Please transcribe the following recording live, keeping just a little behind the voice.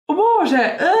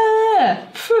Boże!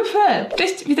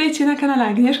 Cześć, witajcie na kanale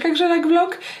Agnieszka Grzelak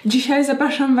Vlog. Dzisiaj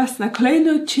zapraszam was na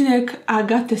kolejny odcinek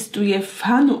Aga Testuje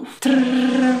FANÓW.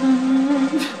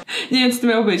 Nie wiem, co to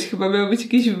miało być, chyba miało być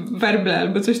jakieś werble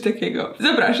albo coś takiego.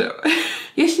 Zapraszam.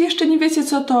 Jeśli jeszcze nie wiecie,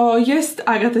 co to jest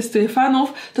Aga Testuje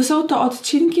FANÓW, to są to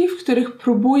odcinki, w których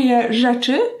próbuję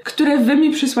rzeczy, które wy mi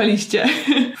przysłaliście.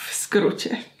 W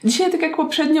skrócie. Dzisiaj, tak jak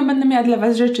poprzednio, będę miała dla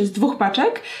was rzeczy z 2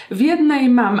 paczek. W jednej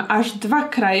mam aż 2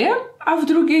 kraje, a w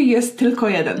drugiej jest tylko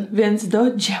 1, więc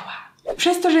do dzieła.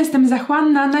 Przez to, że jestem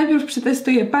zachłanna, najpierw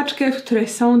przetestuję paczkę, w której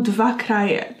są 2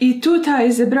 kraje. I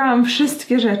tutaj zebrałam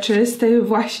wszystkie rzeczy z tej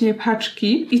właśnie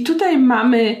paczki. I tutaj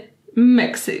mamy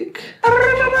Meksyk.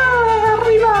 Arriba!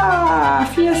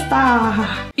 Fiesta!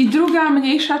 I druga,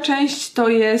 mniejsza część to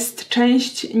jest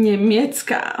część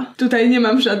niemiecka. Tutaj nie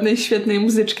mam żadnej świetnej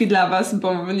muzyczki dla was,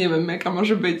 bo nie wiem, jaka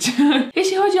może być.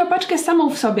 Jeśli chodzi o paczkę samą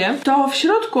w sobie, to w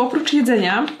środku, oprócz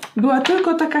jedzenia, była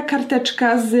tylko taka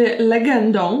karteczka z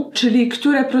legendą, czyli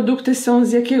które produkty są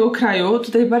z jakiego kraju.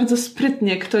 Tutaj bardzo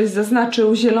sprytnie ktoś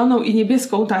zaznaczył zieloną i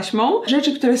niebieską taśmą.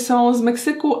 Rzeczy, które są z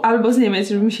Meksyku albo z Niemiec,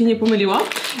 żeby mi się nie pomyliło.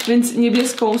 Więc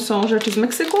niebieską są rzeczy z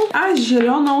Meksyku, a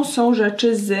zieloną są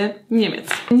rzeczy z Niemiec.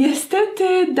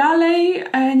 Niestety dalej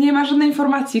nie ma żadnej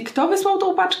informacji, kto wysłał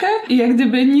tą paczkę i jak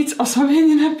gdyby nic o sobie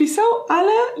nie napisał,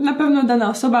 ale na pewno dana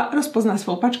osoba rozpozna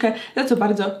swą paczkę, za co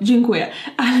bardzo dziękuję.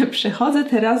 Ale przechodzę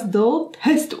teraz do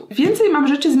testu. Więcej mam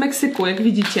rzeczy z Meksyku, jak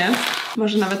widzicie.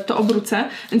 Może nawet to obrócę.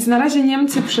 Więc na razie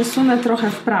Niemcy przesunę trochę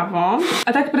w prawo.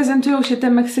 A tak prezentują się te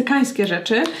meksykańskie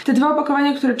rzeczy. Te 2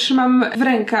 opakowania, które trzymam w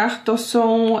rękach, to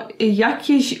są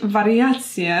jakieś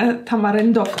wariacje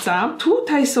tamaryndowca.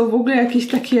 Tutaj są w ogóle jakieś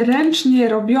takie ręcznie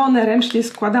robione, ręcznie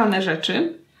składane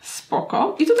rzeczy.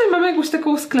 Spoko. I tutaj mamy jakąś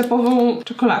taką sklepową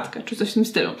czekoladkę, czy coś w tym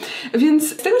stylu. Więc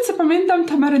z tego, co pamiętam,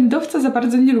 tamaryndowca za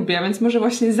bardzo nie lubię, więc może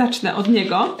właśnie zacznę od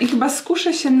niego. I chyba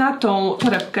skuszę się na tą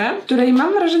torebkę, której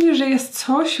mam wrażenie, że jest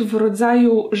coś w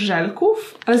rodzaju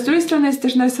żelków, ale z drugiej strony jest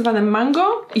też narysowane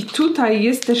mango i tutaj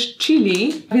jest też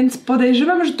chili, więc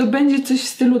podejrzewam, że to będzie coś w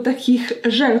stylu takich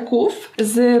żelków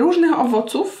z różnych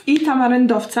owoców i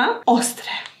tamaryndowca. Ostre.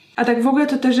 A tak w ogóle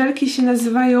to te żelki się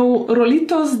nazywają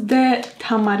Rolitos de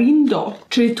Tamarindo,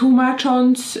 czyli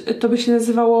tłumacząc to by się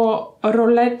nazywało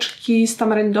roleczki z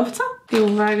tamaryndowca. I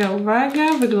uwaga,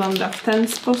 uwaga, wygląda w ten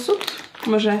sposób.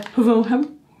 Może powącham.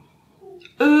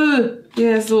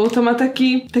 Jezu, to ma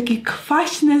taki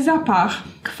kwaśny zapach.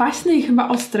 Kwaśny i chyba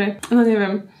ostry. No nie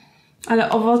wiem. Ale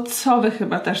owocowy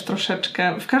chyba też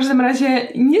troszeczkę. W każdym razie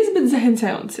niezbyt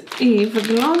zachęcający. I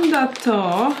wygląda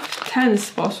to w ten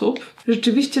sposób.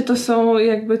 Rzeczywiście to są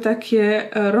jakby takie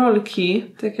rolki.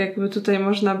 Tak jakby tutaj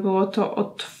można było to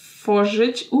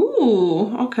otworzyć.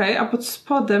 Okej, a pod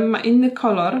spodem ma inny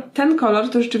kolor. Ten kolor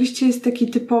to rzeczywiście jest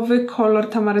taki typowy kolor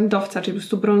tamaryndowca, czyli po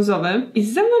prostu brązowy. I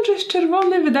z zewnątrz jest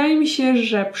czerwony. Wydaje mi się,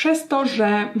 że przez to,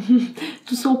 że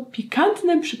tu są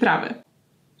pikantne przyprawy.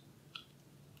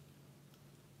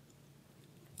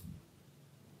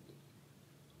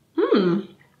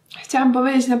 Chciałam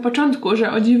powiedzieć na początku,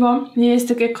 że o dziwo nie jest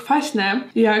takie kwaśne,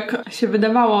 jak się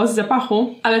wydawało z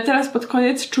zapachu, ale teraz pod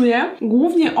koniec czuję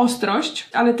głównie ostrość,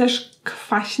 ale też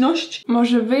kwaśność.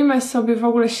 Może wyjmę sobie w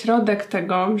ogóle środek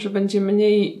tego, że będzie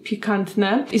mniej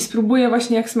pikantne i spróbuję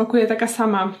właśnie, jak smakuje taka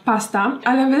sama pasta,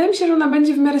 ale wydaje mi się, że ona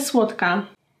będzie w miarę słodka.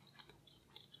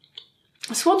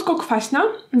 Słodko-kwaśna,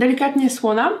 delikatnie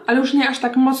słona, ale już nie aż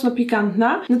tak mocno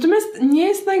pikantna. Natomiast nie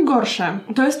jest najgorsze.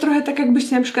 To jest trochę tak,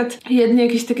 jakbyście na przykład jedli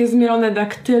jakieś takie zmielone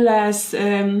daktyle z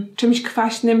czymś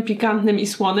kwaśnym, pikantnym i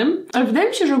słonym. Ale wydaje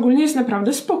mi się, że ogólnie jest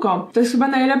naprawdę spoko. To jest chyba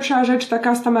najlepsza rzecz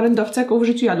taka z tamaryndowca, jaką w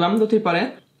życiu jadłam do tej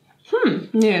pory.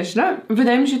 Nie jest źle.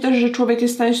 Wydaje mi się też, że człowiek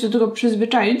jest w stanie się do tego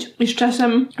przyzwyczaić i z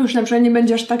czasem już na przykład nie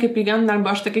będzie aż takie pikantne albo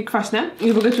aż takie kwaśne.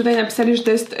 I w ogóle tutaj napisali, że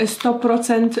to jest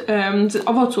 100% z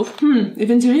owoców.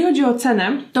 Więc jeżeli chodzi o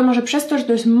cenę, to może przez to, że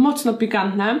to jest mocno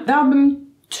pikantne,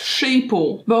 dałabym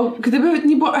 3,5. Bo gdyby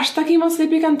nie było aż takiej mocnej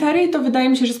pikanterii, to wydaje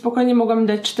mi się, że spokojnie mogłam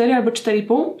dać 4 albo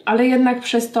 4,5. Ale jednak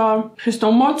przez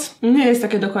tą moc nie jest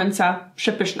takie do końca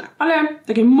przepyszne. Ale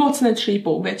takie mocne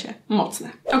 3,5, wiecie? Mocne.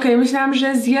 Okej, myślałam,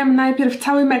 że zjem najpierw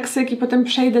cały Meksyk i potem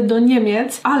przejdę do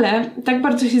Niemiec, ale tak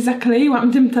bardzo się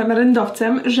zakleiłam tym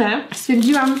tamaryndowcem, że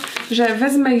stwierdziłam, że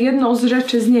wezmę jedną z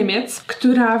rzeczy z Niemiec,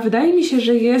 która wydaje mi się,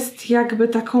 że jest jakby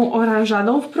taką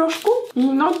oranżadą w proszku.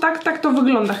 No tak to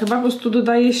wygląda chyba. Po prostu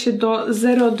dodaję się do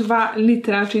 0,2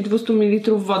 litra, czyli 200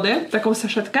 ml wody, taką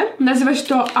saszetkę. Nazywa się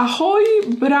to Ahoj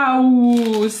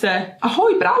Brause.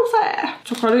 Ahoj Brause!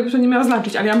 Cokolwiek by to nie miało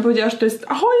znaczyć, ale ja bym powiedziała, że to jest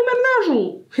Ahoj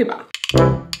Marynarzu! Chyba.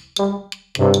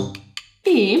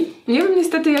 I nie wiem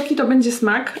niestety jaki to będzie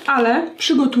smak, ale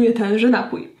przygotuję tenże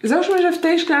napój. Załóżmy, że w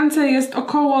tej szklance jest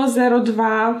około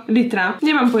 0,2 litra.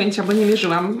 Nie mam pojęcia, bo nie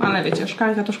mierzyłam, ale wiecie,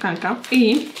 szklanka to szklanka.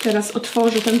 I teraz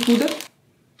otworzę ten puder.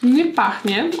 Nie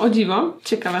pachnie, o dziwo,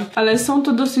 ciekawe. Ale są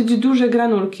to dosyć duże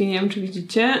granulki, nie wiem czy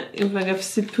widzicie. I uwaga,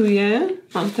 wsypuję.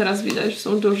 Teraz widać, że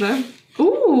są duże.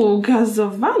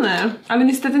 Gazowane. Ale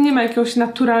niestety nie ma jakiegoś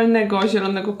naturalnego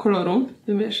zielonego koloru.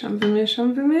 Wymieszam.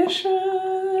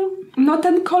 No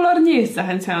ten kolor nie jest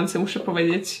zachęcający, muszę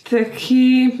powiedzieć.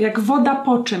 Taki jak woda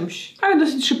po czymś. Ale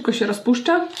dosyć szybko się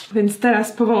rozpuszcza. Więc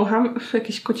teraz powącham.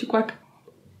 Jakiś kocikłak.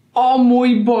 O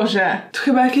mój Boże, to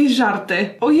chyba jakieś żarty.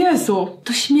 O Jezu,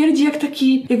 to śmierdzi jak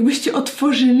taki, jakbyście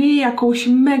otworzyli jakąś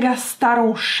mega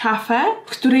starą szafę,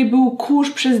 w której był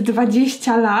kurz przez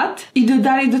 20 lat i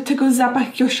dodali do tego zapach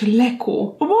jakiegoś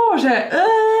leku. O Boże,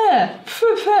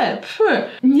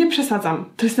 Nie przesadzam,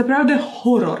 to jest naprawdę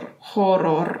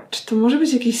horror. Czy to może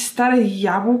być jakieś stare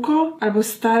jabłko? Albo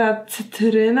stara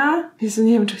cytryna? Jezu,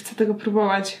 nie wiem, czy chcę tego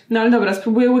próbować. No ale dobra,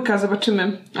 spróbuję łyka,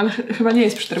 zobaczymy. Ale chyba nie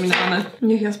jest przeterminowane.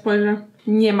 Niech ja spojrzę.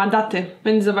 Nie ma daty,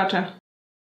 więc zobaczę.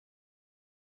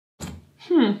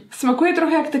 Smakuje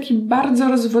trochę jak taki bardzo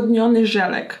rozwodniony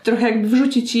żelek. Trochę jakby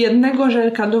wrzucić jednego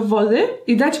żelka do wody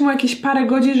i dać mu jakieś parę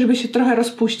godzin, żeby się trochę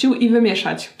rozpuścił i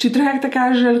wymieszać. Czyli trochę jak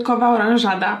taka żelkowa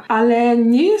oranżada. Ale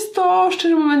nie jest to,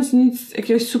 szczerze mówiąc, nic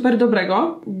jakiegoś super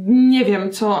dobrego. Nie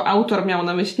wiem, co autor miał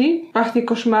na myśli. Pachnie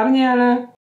koszmarnie, ale...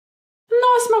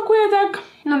 no, smakuje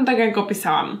tak jak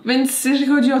opisałam. Więc jeżeli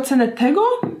chodzi o cenę tego,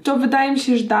 to wydaje mi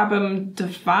się, że dałabym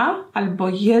 2 albo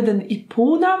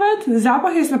 1,5 nawet.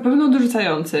 Zapach jest na pewno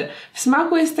odrzucający. W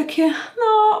smaku jest takie,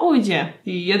 no ujdzie.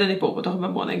 I 1,5, bo to chyba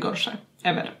było najgorsze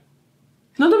ever.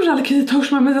 No dobrze, ale kiedy to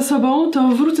już mamy za sobą, to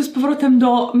wrócę z powrotem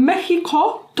do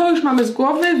Mexico. To już mamy z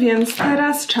głowy, więc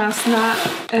teraz czas na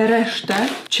resztę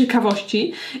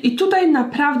ciekawości. I tutaj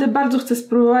naprawdę bardzo chcę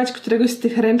spróbować któregoś z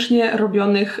tych ręcznie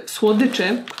robionych słodyczy.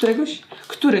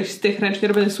 Któryś z tych ręcznie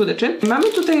robionych słodyczy. Mamy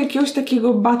tutaj jakiegoś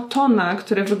takiego batona,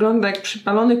 który wygląda jak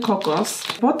przypalony kokos.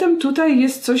 Potem tutaj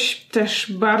jest coś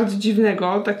też bardzo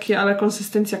dziwnego, takie ale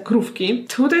konsystencja krówki.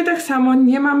 Tutaj tak samo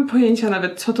nie mam pojęcia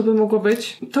nawet, co to by mogło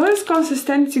być. To jest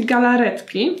konsystencji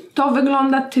galaretki. To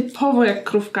wygląda typowo jak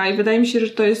krówka i wydaje mi się, że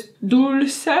to jest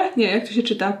dulce. Nie, jak to się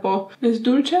czyta po... Jest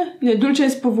dulce? Nie, dulce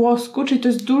jest po włosku, czyli to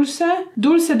jest dulce.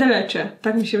 Dulce de leche,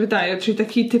 tak mi się wydaje. Czyli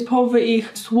taki typowy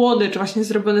ich słodycz, właśnie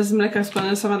zrobiony z mleka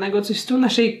skondensowanego, coś z tu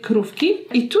naszej krówki.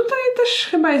 I tutaj też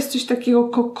chyba jest coś takiego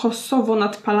kokosowo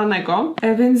nadpalanego,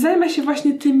 więc zajmę się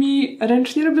właśnie tymi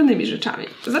ręcznie robionymi rzeczami.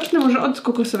 Zacznę może od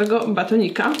kokosowego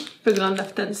batonika. Wygląda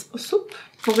w ten sposób.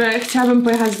 W ogóle chciałabym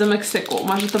pojechać do Meksyku.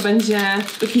 Może to będzie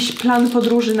jakiś plan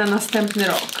podróży na następny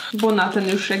rok. Bo na ten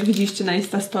już, jak widzieliście na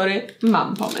Instastory,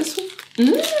 mam pomysł.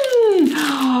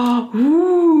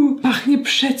 Pachnie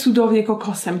przecudownie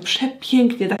kokosem.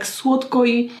 Przepięknie, tak słodko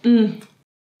i...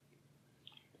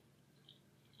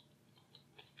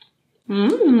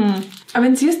 A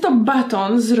więc jest to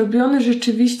baton zrobiony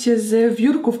rzeczywiście z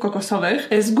wiórków kokosowych.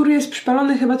 Z góry jest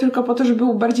przypalony chyba tylko po to, żeby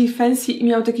był bardziej fancy i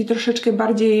miał taki troszeczkę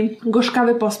bardziej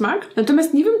gorzkawy posmak.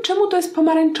 Natomiast nie wiem, czemu to jest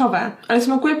pomarańczowe, ale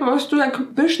smakuje po prostu jak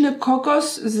pyszny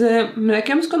kokos z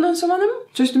mlekiem skondensowanym.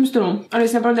 Coś w tym stylu. Ale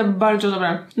jest naprawdę bardzo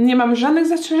dobre. Nie mam żadnych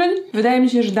zastrzeżeń. Wydaje mi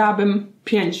się, że dałabym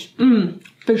 5.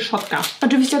 Pyszotka.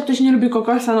 Oczywiście jak ktoś nie lubi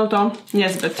kokosa, no to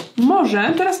niezbyt.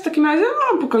 Może teraz w takim razie,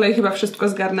 po kolei chyba wszystko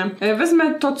zgarnę.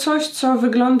 Wezmę to coś, co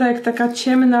wygląda jak taka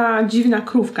ciemna, dziwna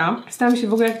krówka. Staram się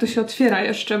w ogóle jak to się otwiera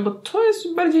jeszcze, bo to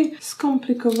jest bardziej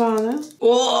skomplikowane.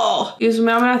 Jezu,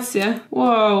 miałam rację.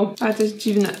 Wow, ale to jest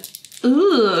dziwne.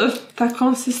 Ta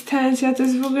konsystencja to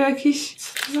jest w ogóle jakiś...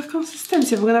 Co to za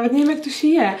konsystencja? W ogóle nawet nie wiem jak to się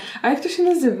je. A jak to się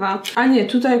nazywa? A nie,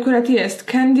 tutaj akurat jest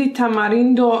Candy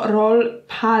Tamarindo Roll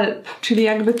Pulp. Czyli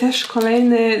jakby też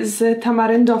kolejny z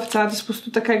tamaryndowca. To jest po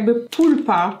prostu taka jakby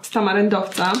pulpa z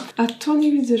tamaryndowca. A to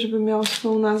nie widzę, żeby miało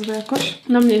swoją nazwę jakoś.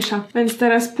 No mniejsza. Więc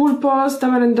teraz pulpo z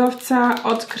tamaryndowca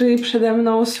odkryj przede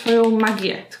mną swoją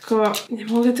magię. Tylko nie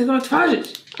mogę tego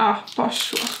otworzyć.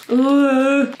 Poszło.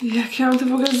 Jak ja mam to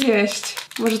w ogóle zjeść?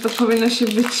 Może to powinno się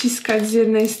wyciskać z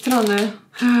jednej strony.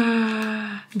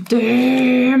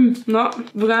 Damn. No,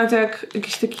 wygląda to jak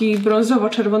jakiś taki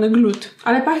brązowo-czerwony glut.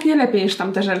 Ale pachnie lepiej niż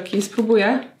tamte żelki.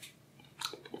 Spróbuję.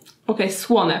 Okej,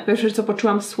 słone. Pierwsze co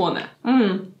poczułam, słone.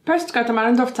 Pestka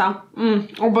tamarydowca.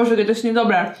 O Boże, to jest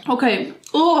niedobre. Okej.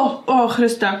 O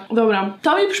Chryste. Dobra.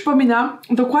 To mi przypomina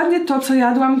dokładnie to, co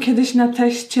jadłam kiedyś na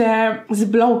teście z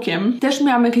blowkiem. Też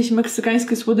miałam jakieś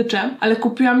meksykańskie słodycze, ale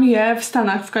kupiłam je w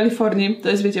Stanach, w Kalifornii. To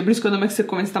jest, wiecie, blisko do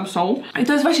Meksyku, więc tam są. I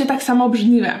to jest właśnie tak samo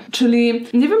obrzydliwe. Czyli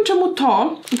nie wiem, czemu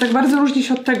to tak bardzo różni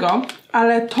się od tego,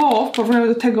 ale to w porównaniu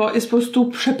do tego jest po prostu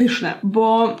przepyszne,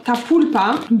 bo ta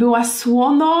pulpa była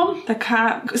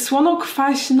taka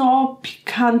słono-kwaśno,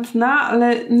 pikantna,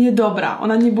 ale niedobra.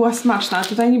 Ona nie była smaczna.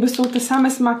 Tutaj niby są te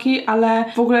same smaki, ale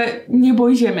w ogóle niebo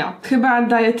i ziemia. Chyba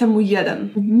daję temu 1.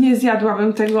 Nie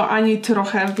zjadłabym tego ani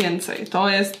trochę więcej. To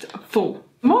jest full.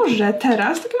 Może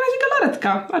teraz w takim razie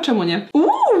galaretka, a czemu nie?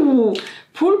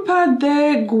 Pulpa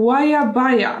de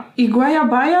guayabaya. I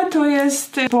guayabaya to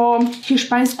jest po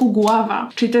hiszpańsku guava,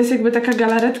 czyli to jest jakby taka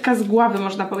galaretka z gławy,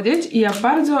 można powiedzieć. I ja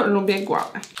bardzo lubię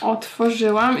guawę.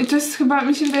 Otworzyłam i to jest chyba,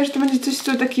 mi się wydaje, że to będzie coś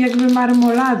co takiej jakby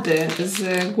marmolady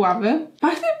z gławy.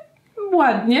 Pachnie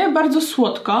ładnie, bardzo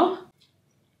słodko.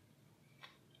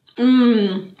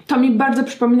 To mi bardzo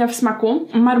przypomina w smaku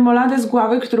marmoladę z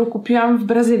gławy, którą kupiłam w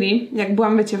Brazylii, jak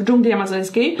byłam, wiecie, w dżungli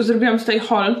amazońskiej. Zrobiłam tutaj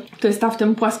haul, to jest ta w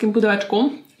tym płaskim pudełeczku.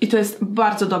 I to jest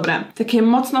bardzo dobre. Takie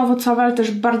mocno owocowe, ale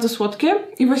też bardzo słodkie.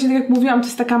 I właśnie tak jak mówiłam, to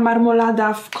jest taka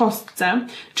marmolada w kostce.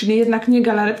 Czyli jednak nie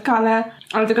galaretka,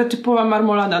 ale taka typowa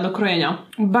marmolada do krojenia.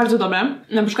 Bardzo dobre.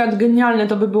 Na przykład genialne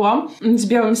to by było z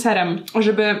białym serem.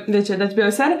 Żeby, wiecie, dać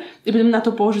biały ser i potem na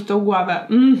to położyć tą głowę.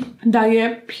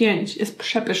 Daję 5. Jest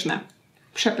przepyszne.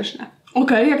 Przepyszne.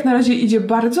 Okej, jak na razie idzie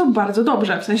bardzo, bardzo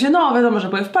dobrze. W sensie, no wiadomo, że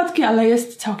były wpadki, ale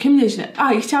jest całkiem nieźle.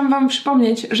 I chciałam wam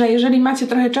przypomnieć, że jeżeli macie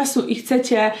trochę czasu i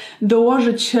chcecie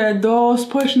dołożyć się do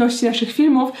społeczności naszych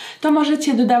filmów, to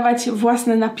możecie dodawać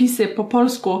własne napisy po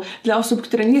polsku dla osób,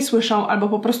 które nie słyszą albo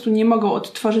po prostu nie mogą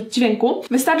odtworzyć dźwięku.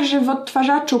 Wystarczy, że w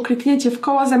odtwarzaczu klikniecie w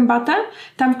koło zębate,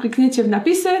 tam klikniecie w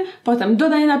napisy, potem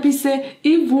dodaj napisy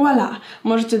i voilà!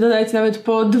 Możecie dodać nawet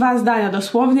po 2 zdania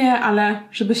dosłownie, ale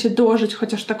żeby się dołożyć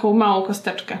chociaż taką małą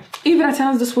kosteczkę. I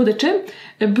wracając do słodyczy,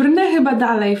 brnę chyba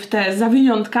dalej w te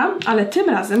zawiniątka, ale tym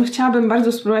razem chciałabym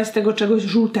bardzo spróbować tego czegoś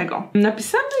żółtego.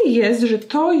 Napisane jest, że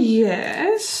to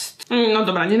jest... No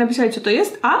dobra, nie napisali co to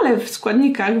jest, ale w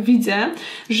składnikach widzę,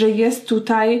 że jest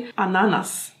tutaj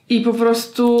ananas. I po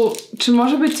prostu, czy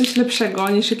może być coś lepszego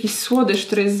niż jakiś słodycz,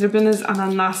 który jest zrobiony z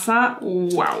ananasa?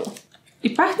 Wow! I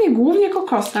pachnie głównie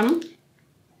kokosem.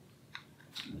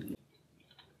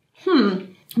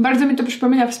 Bardzo mi to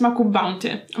przypomina w smaku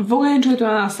Bounty. W ogóle nie czuję tu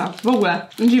ananasa. W ogóle.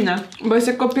 Dziwne. Bo jest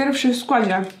jako pierwszy w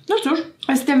składzie. No cóż,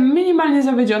 jestem minimalnie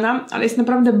zawiedziona, ale jest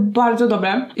naprawdę bardzo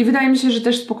dobre. I wydaje mi się, że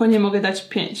też spokojnie mogę dać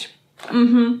 5.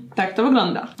 Tak to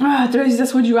wygląda. Trochę się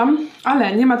zasłodziłam,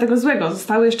 ale nie ma tego złego.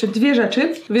 Zostały jeszcze 2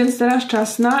 rzeczy, więc teraz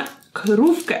czas na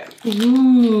krówkę.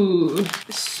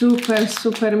 Super,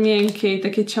 super miękkie i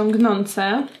takie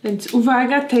ciągnące. Więc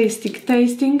uwaga,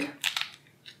 tasting.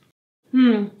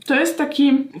 To jest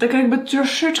taka jakby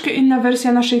troszeczkę inna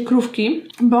wersja naszej krówki,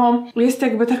 bo jest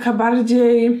jakby taka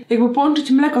bardziej, jakby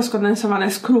połączyć mleko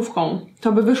skondensowane z krówką.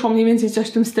 To by wyszło mniej więcej coś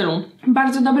w tym stylu.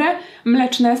 Bardzo dobre,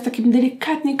 mleczne, z takim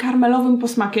delikatnie karmelowym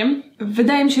posmakiem.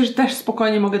 Wydaje mi się, że też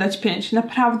spokojnie mogę dać 5.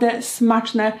 Naprawdę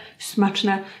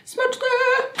smaczne.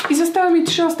 I zostały mi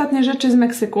 3 ostatnie rzeczy z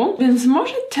Meksyku, więc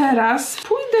może teraz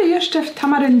pójdę jeszcze w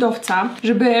tamaryndowca,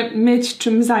 żeby mieć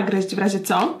czym zagryźć w razie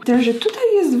co. Także tutaj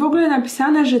jest w ogóle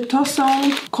napisane, że to są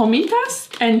comitas,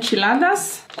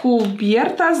 enchiladas,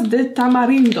 cubiertas de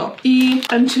tamarindo. I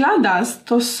enchiladas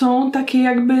to są takie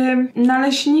jakby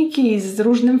naleśniki z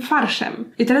różnym farszem.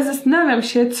 I teraz zastanawiam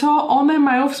się, co one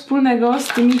mają wspólnego z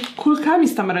tymi kulkami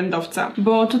z tamaryndowca.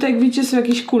 Bo tutaj, jak widzicie, są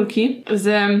jakieś kulki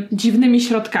z dziwnymi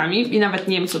środkami i nawet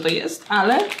nie wiem, co to jest,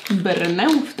 ale brnę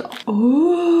w to.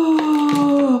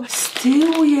 Z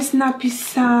tyłu jest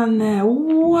napisane.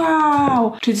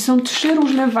 Wow! Czyli to są 3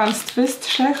 różne warstwy z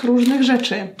 3 różnych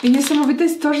rzeczy. I niesamowite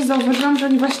jest to, że zauważyłam, że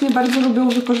oni właśnie bardzo lubią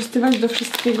wykorzystywać do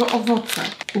wszystkiego owoce.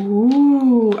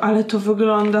 Ale to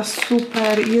wygląda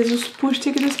super. Jezu, spójrzcie,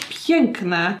 jakie to jest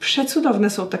piękne. Przecudowne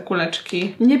są te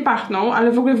kuleczki. Nie pachną,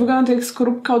 ale w ogóle wygląda to jak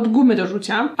skorupka od gumy do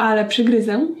rzucia. Ale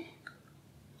przygryzę.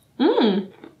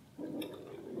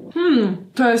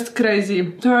 To jest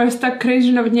crazy. To jest tak crazy,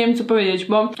 że nawet nie wiem co powiedzieć,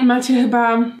 bo macie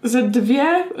chyba ze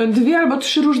dwie albo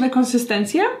 3 różne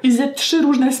konsystencje i ze 3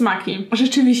 różne smaki.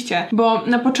 Rzeczywiście, bo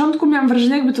na początku miałam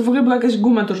wrażenie, jakby to w ogóle była jakaś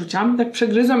guma do rzucia. Tak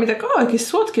przegryzłam i tak, jakieś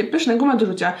słodkie, pyszne, guma do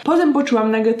rzucia. Potem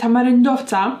poczułam nagle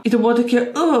tamaryndowca i to było takie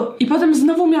I potem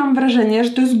znowu miałam wrażenie, że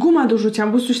to jest guma do rzucia,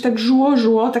 bo coś tak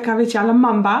żuło, taka wiecie, ale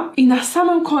mamba. I na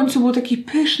samym końcu był taki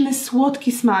pyszny,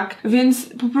 słodki smak, więc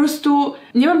po prostu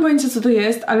Nie mam pojęcia, co to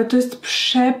jest, ale to jest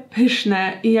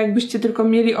przepyszne i jakbyście tylko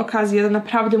mieli okazję, to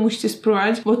naprawdę musicie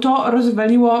spróbować, bo to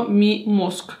rozwaliło mi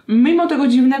mózg. Mimo tego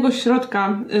dziwnego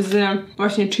środka z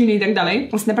właśnie chili i tak dalej,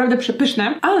 jest naprawdę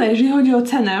przepyszne, ale jeżeli chodzi o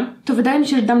cenę, to wydaje mi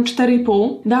się, że dam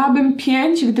 4,5. Dałabym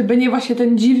 5, gdyby nie właśnie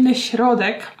ten dziwny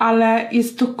środek, ale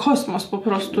jest to kosmos po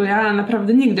prostu. Ja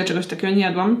naprawdę nigdy czegoś takiego nie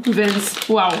jadłam, więc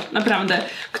wow, naprawdę.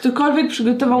 Ktokolwiek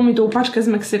przygotował mi tą paczkę z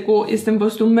Meksyku, jestem po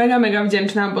prostu mega, mega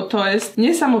wdzięczna, bo to jest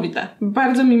niesamowite.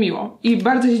 Bardzo mi miło i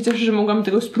bardzo się cieszę, że mogłam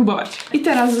tego spróbować. I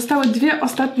teraz zostały dwie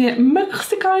ostatnie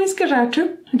meksykańskie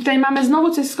rzeczy. Tutaj mamy znowu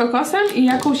coś z kokosem i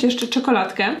jakąś jeszcze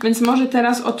czekoladkę, więc może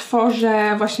teraz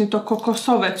otworzę właśnie to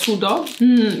kokosowe cudo.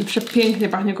 Przepięknie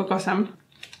pachnie kokosem.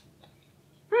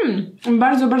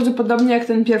 Bardzo, bardzo podobnie jak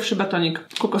ten pierwszy batonik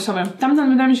kokosowy. Tamten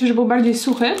wydaje mi się, że był bardziej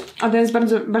suchy, a ten jest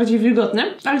bardziej wilgotny,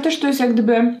 ale też to jest jak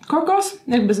gdyby kokos,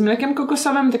 jakby z mlekiem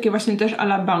kokosowym, takie właśnie też à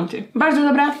la Bounty. Bardzo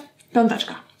dobra,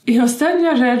 piąteczka. I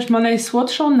ostatnia rzecz ma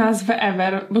najsłodszą nazwę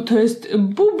ever, bo to jest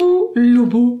bubu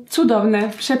lubu. Cudowne,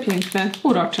 przepiękne,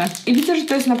 urocze. I widzę, że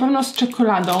to jest na pewno z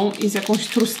czekoladą i z jakąś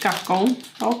truskawką.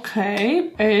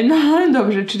 Okej. No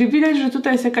dobrze, czyli widać, że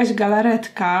tutaj jest jakaś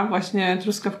galaretka właśnie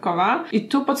truskawkowa i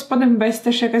tu pod spodem chyba jest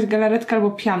też jakaś galaretka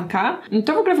albo pianka.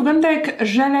 To w ogóle wygląda jak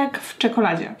żelek w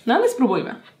czekoladzie. No ale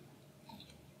spróbujmy.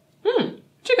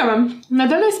 Ciekawe. Na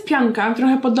dole jest pianka,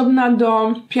 trochę podobna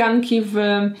do pianki w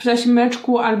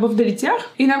mleczku albo w delicjach.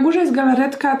 I na górze jest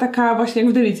galaretka taka właśnie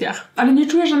jak w delicjach. Ale nie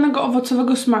czuję żadnego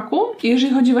owocowego smaku. I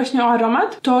jeżeli chodzi właśnie o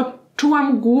aromat, to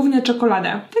czułam głównie czekoladę.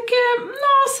 Takie,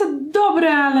 no,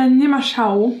 dobre, ale nie ma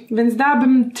szału, więc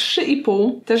dałabym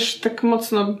 3,5. Też tak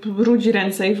mocno brudzi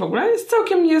ręce i w ogóle jest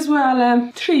całkiem niezłe,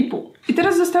 ale 3,5. I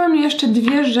teraz zostały mi jeszcze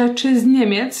dwie rzeczy z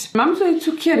Niemiec. Mam tutaj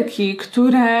cukierki,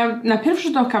 które na pierwszy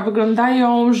rzut oka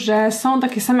wyglądają, że są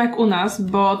takie same jak u nas,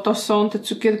 bo to są te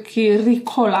cukierki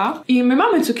Ricola. I my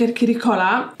mamy cukierki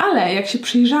Ricola, ale jak się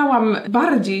przyjrzałam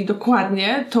bardziej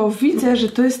dokładnie, to widzę, że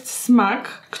to jest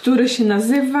smak, który się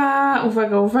nazywa,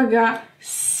 uwaga,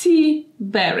 sea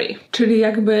berry, czyli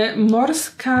jakby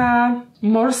morska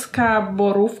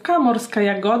borówka, morska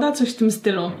jagoda, coś w tym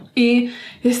stylu. I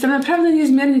jestem naprawdę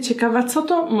niezmiernie ciekawa, co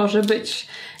to może być.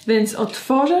 Więc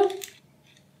otworzę.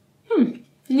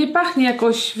 Nie pachnie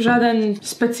jakoś w żaden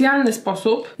specjalny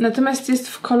sposób, natomiast jest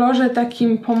w kolorze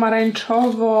takim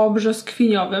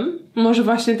pomarańczowo-brzoskwiniowym. Może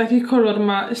właśnie taki kolor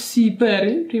ma sea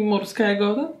berry, czyli morska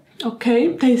jagoda.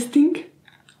 Okej, tasting.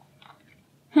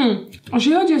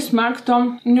 Jeżeli chodzi o smak, to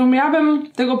nie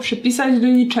umiałabym tego przypisać do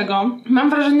niczego. Mam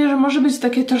wrażenie, że może być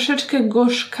takie troszeczkę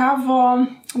gorzkawe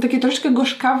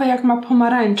jak ma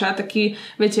pomarańcza, taki,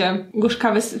 wiecie,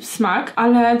 gorzkawy smak,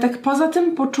 ale tak poza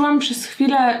tym poczułam przez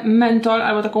chwilę mentol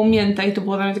albo taką miętę i to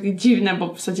było dla mnie takie dziwne,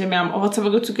 bo w zasadzie miałam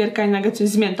owocowego cukierka i nagle coś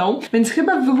z miętą, więc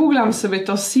chyba wygooglam sobie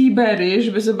to sea berry,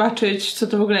 żeby zobaczyć, co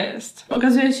to w ogóle jest.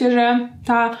 Okazuje się, że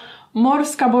ta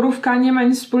morska borówka nie ma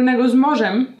nic wspólnego z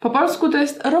morzem. Po polsku to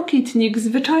jest rokitnik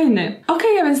zwyczajny.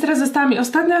 Okej, a więc teraz została mi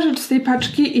ostatnia rzecz z tej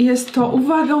paczki i jest to,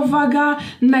 uwaga,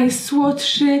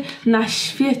 najsłodszy na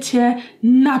świecie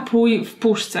napój w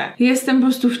puszce. Jestem po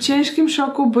prostu w ciężkim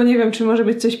szoku, bo nie wiem, czy może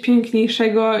być coś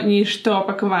piękniejszego niż to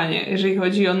opakowanie, jeżeli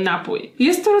chodzi o napój.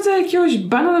 Jest to rodzaj jakiegoś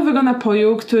bananowego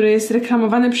napoju, który jest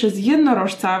reklamowany przez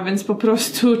jednorożca, więc po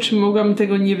prostu, czy mogłam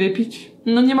tego nie wypić?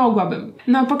 No nie mogłabym.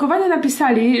 Na opakowaniu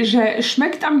napisali, że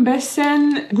schmeckt am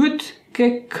besten gut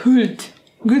gekühlt.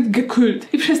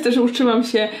 I przez to, że uczyłam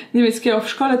się niemieckiego w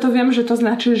szkole, to wiem, że to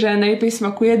znaczy, że najlepiej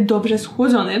smakuje dobrze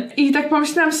schłodzony. I tak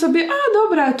pomyślałam sobie, a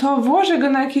dobra, to włożę go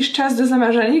na jakiś czas do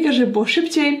zamrażalnika, żeby było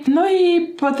szybciej. No i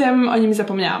potem o nim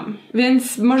zapomniałam.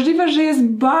 Więc możliwe, że jest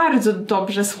bardzo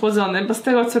dobrze schłodzony, bo z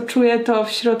tego co czuję, to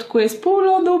w środku jest pół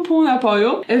lodu, pół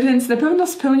napoju, więc na pewno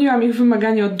spełniłam ich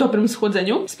wymaganie o dobrym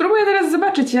schłodzeniu. Spróbuję teraz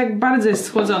zobaczyć, jak bardzo jest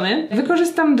schłodzony.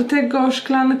 Wykorzystam do tego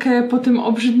szklankę po tym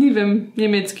obrzydliwym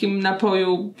niemieckim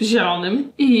napoju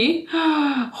zielonym i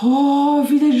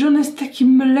widać, że on jest taki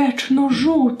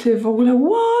mleczno-żółty w ogóle,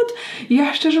 what?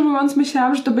 Ja szczerze mówiąc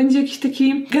myślałam, że to będzie jakiś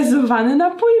taki gazowany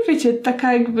napój, wiecie,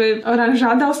 taka jakby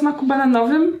oranżada o smaku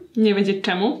bananowym, nie wiedzieć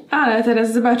czemu, ale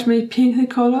teraz zobaczmy jej piękny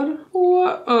kolor.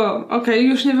 Okej,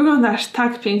 już nie wygląda aż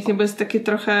tak pięknie, bo jest takie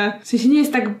trochę, w sensie nie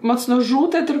jest tak mocno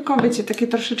żółte, tylko wiecie, takie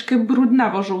troszeczkę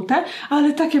brudnawo-żółte,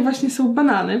 ale takie właśnie są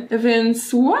banany,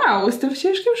 więc wow, jestem w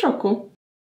ciężkim szoku.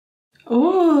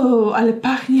 Ale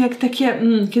pachnie jak takie,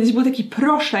 kiedyś był taki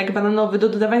proszek bananowy do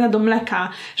dodawania do mleka,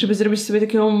 żeby zrobić sobie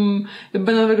takiego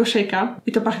bananowego shake'a.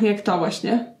 I to pachnie jak to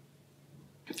właśnie.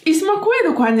 I smakuje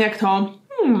dokładnie jak to.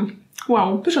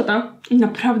 Wow, pyszota.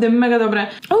 Naprawdę mega dobre.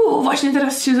 Właśnie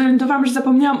teraz się zorientowałam, że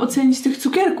zapomniałam ocenić tych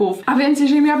cukierków. A więc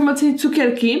jeżeli miałabym ocenić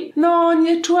cukierki, no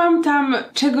nie czułam tam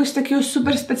czegoś takiego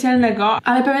super specjalnego,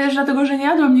 ale pewnie też dlatego, że nie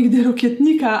jadłam nigdy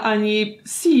rokietnika ani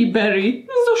sea berry.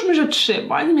 No załóżmy, że 3,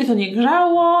 bo ani mnie to nie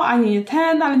grzało, ani nie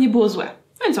ale nie było złe.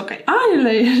 Więc okej.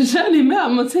 Ale jeżeli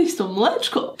miałam ocenić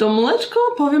to mleczko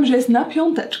powiem, że jest na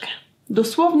 5.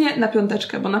 Dosłownie na 5,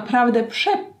 bo naprawdę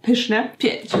przepyszne.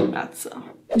 5 bardzo.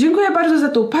 Dziękuję bardzo za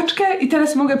tą paczkę i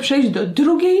teraz mogę przejść do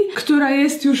drugiej, która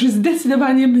jest już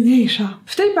zdecydowanie mniejsza.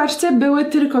 W tej paczce były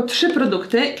tylko 3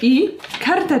 produkty i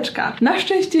karteczka. Na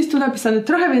szczęście jest tu napisane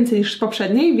trochę więcej niż w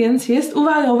poprzedniej, więc jest,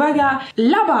 uwaga,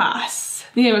 labas.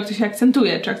 Nie wiem, jak to się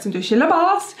akcentuje, czy akcentuje się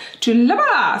labas, czy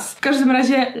labas. W każdym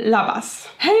razie labas.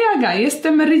 Hej Aga,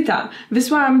 jestem Rita.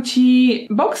 Wysłałam ci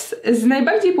boks z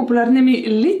najbardziej popularnymi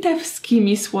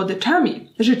litewskimi słodyczami.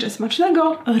 Życzę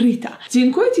smacznego, Rita.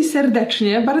 Dziękuję ci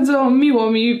serdecznie, bardzo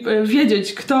miło mi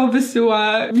wiedzieć, kto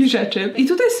wysyła mi rzeczy. I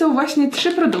tutaj są właśnie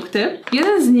 3 produkty.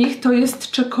 Jeden z nich to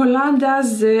jest czekolada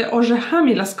z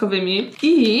orzechami laskowymi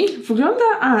i wygląda,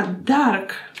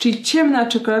 dark, czyli ciemna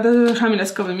czekolada z orzechami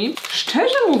laskowymi. Szczerze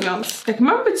mówiąc, jak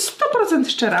mam być 100%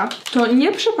 szczera, to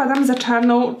nie przepadam za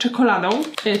czarną czekoladą,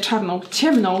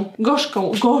 ciemną,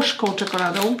 gorzką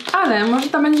czekoladą, ale może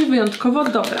ta będzie wyjątkowo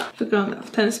dobra. Wygląda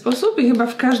w ten sposób i chyba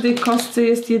w każdej kostce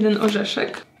jest jeden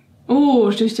orzeszek.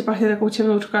 Rzeczywiście pachnie taką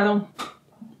ciemną czekoladą.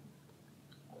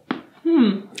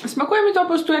 Smakuje mi to po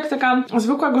prostu jak taka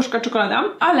zwykła gorzka czekolada,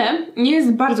 ale nie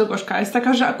jest bardzo gorzka. Jest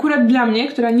taka, że akurat dla mnie,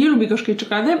 która nie lubi gorzkiej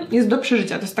czekolady, jest do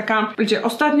przeżycia. To jest taka, wiecie,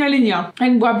 ostatnia linia.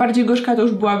 Jak była bardziej gorzka, to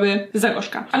już byłaby za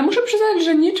gorzka. Ale muszę przyznać,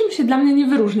 że niczym się dla mnie nie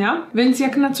wyróżnia, więc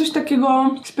jak na coś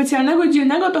takiego specjalnego i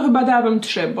dziwnego, to chyba dałabym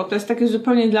 3, bo to jest takie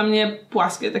zupełnie dla mnie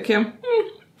płaskie, takie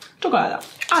czekolada.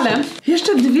 Ale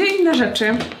jeszcze 2 inne rzeczy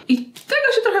i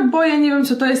tego się trochę boję, nie wiem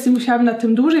co to jest i musiałabym nad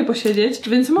tym dłużej posiedzieć,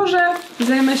 więc może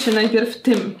zajmę się najpierw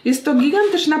tym. Jest to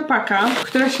gigantyczna paka,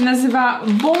 która się nazywa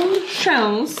Bon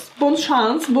Chance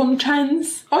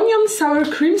Onion Sour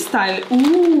Cream Style.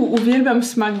 Uwielbiam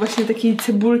smak właśnie takiej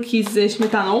cebulki z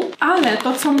śmietaną, ale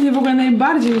to co mnie w ogóle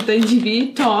najbardziej tutaj dziwi,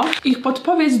 to ich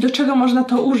podpowiedź, do czego można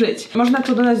to użyć. Można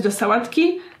to dodać do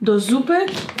sałatki, do zupy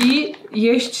i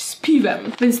jeść z piwem.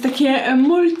 Więc takie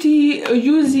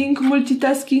multi-using,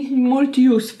 multitasking,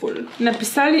 multi-useful.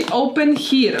 Napisali open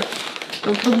here.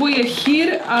 To próbuję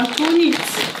here, a tu nic.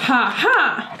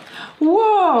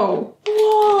 Wow,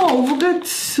 w ogóle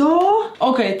co?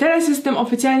 Okej, teraz jestem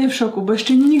oficjalnie w szoku, bo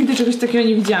jeszcze nigdy czegoś takiego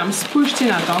nie widziałam. Spójrzcie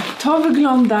na to. To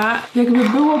wygląda, jakby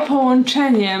było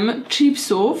połączeniem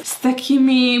chipsów z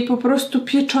takimi po prostu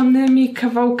pieczonymi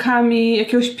kawałkami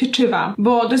jakiegoś pieczywa.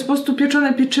 Bo to jest po prostu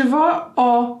pieczone pieczywo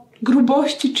o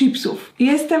grubości chipsów.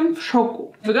 Jestem w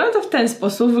szoku. Wygląda to w ten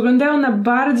sposób. Wyglądają na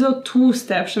bardzo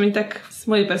tłuste, przynajmniej tak z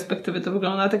mojej perspektywy to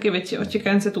wygląda, takie wiecie,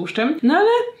 ociekające tłuszczem. No ale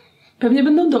pewnie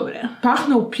będą dobre.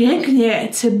 Pachną pięknie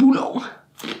cebulą.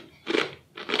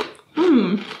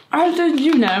 Ale to jest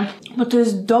dziwne, bo to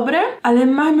jest dobre, ale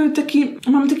mam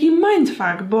taki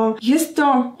mindfuck, bo jest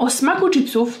to o smaku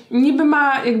chipsów, niby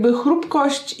ma jakby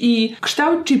chrupkość i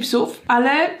kształt chipsów, ale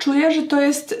czuję, że to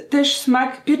jest też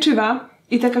smak pieczywa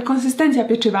i taka konsystencja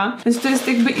pieczywa, więc to jest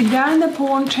jakby idealne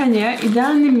połączenie,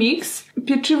 idealny miks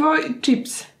pieczywo i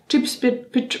chips.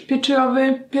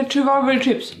 Pieczywowy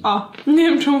chips. Nie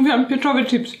wiem, czy mówiłam pieczowy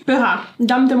chips. Pycha.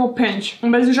 Dam temu 5.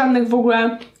 Bez żadnych w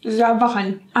ogóle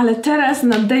zawahań. Ale teraz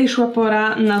nadejszła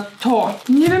pora na to.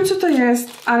 Nie wiem, co to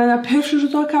jest, ale na pierwszy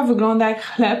rzut oka wygląda jak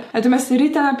chleb. Natomiast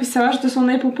Rita napisała, że to są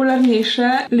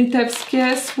najpopularniejsze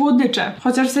litewskie słodycze.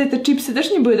 Chociaż sobie te chipsy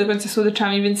też nie były do końca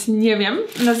słodyczami, więc nie wiem.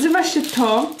 Nazywa się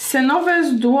to senowe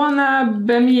z dłona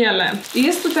bemiele. I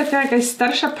jest tu taka jakaś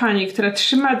starsza pani, która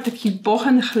trzyma taki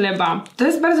bochen chleba. To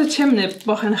jest bardzo ciemny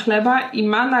bochen chleba i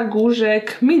ma na górze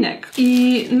kminek.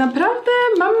 I naprawdę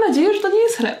mam nadzieję, że to nie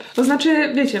jest chleb. To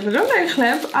znaczy, wiecie, wygląda jak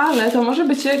chleb, ale to może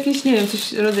być jakiś, nie wiem,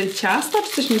 coś rodzaj ciasta,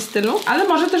 czy coś w tym stylu, ale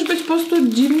może też być po prostu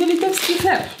dziwny litewski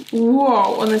chleb.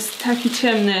 Wow, on jest taki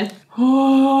ciemny.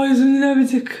 Jezu,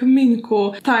 nienawidzę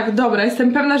kminku. Tak, dobra,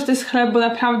 jestem pewna, że to jest chleb, bo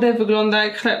naprawdę wygląda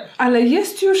jak chleb. Ale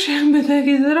jest już jakby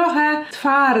taki trochę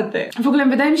twardy. W ogóle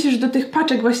wydaje mi się, że do tych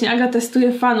paczek właśnie Aga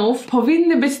Testuje FANÓW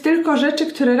powinny być tylko rzeczy,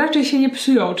 które raczej się nie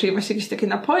psują, czyli właśnie jakieś takie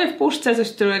napoje w puszce,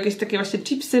 coś, które jakieś takie właśnie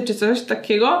chipsy, czy coś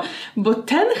takiego, bo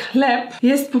ten chleb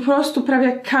jest po prostu prawie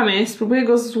jak kamień. Spróbuję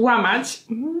go złamać.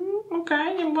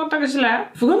 Okej, nie było tak źle.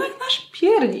 Wygląda jak nasz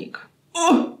piernik.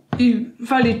 I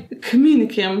wali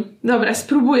kminkiem. Dobra,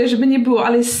 spróbuję, żeby nie było,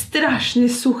 ale jest strasznie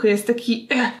suchy, jest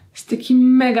taki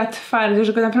mega twardy,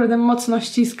 że go naprawdę mocno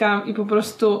ściskam i po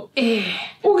prostu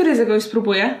ugryzę go i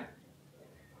spróbuję.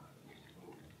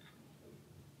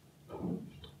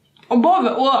 obowy.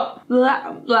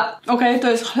 Okej,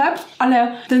 to jest chleb,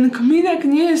 ale ten kminek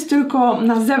nie jest tylko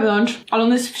na zewnątrz, ale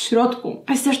on jest w środku.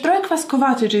 Jest też trochę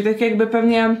kwaskowaty, czyli tak jakby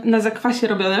pewnie na zakwasie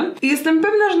robiony. I jestem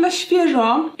pewna, że na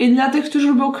świeżo i dla tych, którzy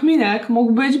lubią kminek,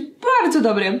 mógł być bardzo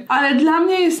dobry, ale dla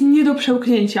mnie jest nie do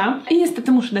przełknięcia i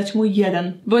niestety muszę dać mu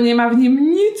 1, bo nie ma w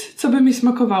nim nic, co by mi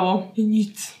smakowało.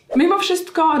 Nic. Mimo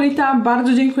wszystko, Rita,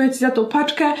 bardzo dziękuję Ci za tą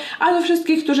paczkę, a do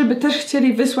wszystkich, którzy by też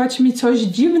chcieli wysłać mi coś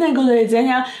dziwnego do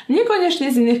jedzenia,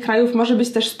 niekoniecznie z innych krajów, może być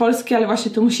też z Polski, ale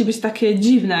właśnie to musi być takie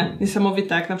dziwne,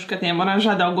 niesamowite, jak na przykład, nie wiem,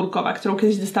 oranżada ogórkowa, którą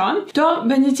kiedyś dostałam, to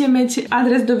będziecie mieć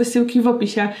adres do wysyłki w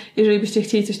opisie, jeżeli byście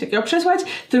chcieli coś takiego przesłać,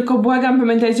 tylko błagam,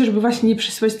 pamiętajcie, żeby właśnie nie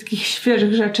przysyłać takich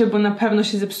świeżych rzeczy, bo na pewno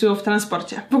się zepsują w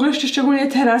transporcie. W ogóle jeszcze szczególnie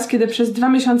teraz, kiedy przez 2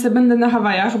 miesiące będę na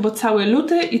Hawajach, bo cały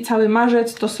luty i cały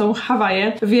marzec to są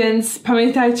Hawaje, więc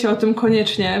pamiętajcie o tym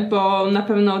koniecznie, bo na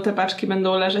pewno te paczki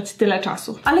będą leżeć tyle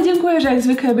czasu. Ale dziękuję, że jak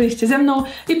zwykle byliście ze mną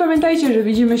i pamiętajcie, że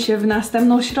widzimy się w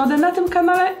następną środę na tym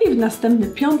kanale i w następny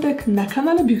piątek na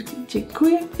kanale Beauty.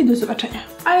 Dziękuję i do zobaczenia.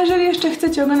 A jeżeli jeszcze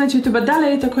chcecie oglądać YouTube'a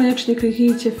dalej, to koniecznie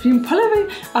kliknijcie film po lewej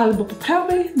albo po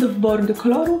prawej do wyboru do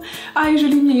koloru. A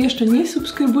jeżeli mnie jeszcze nie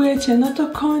subskrybujecie, no to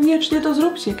koniecznie to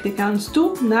zróbcie, klikając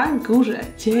tu na górze.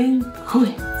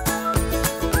 Dziękuję.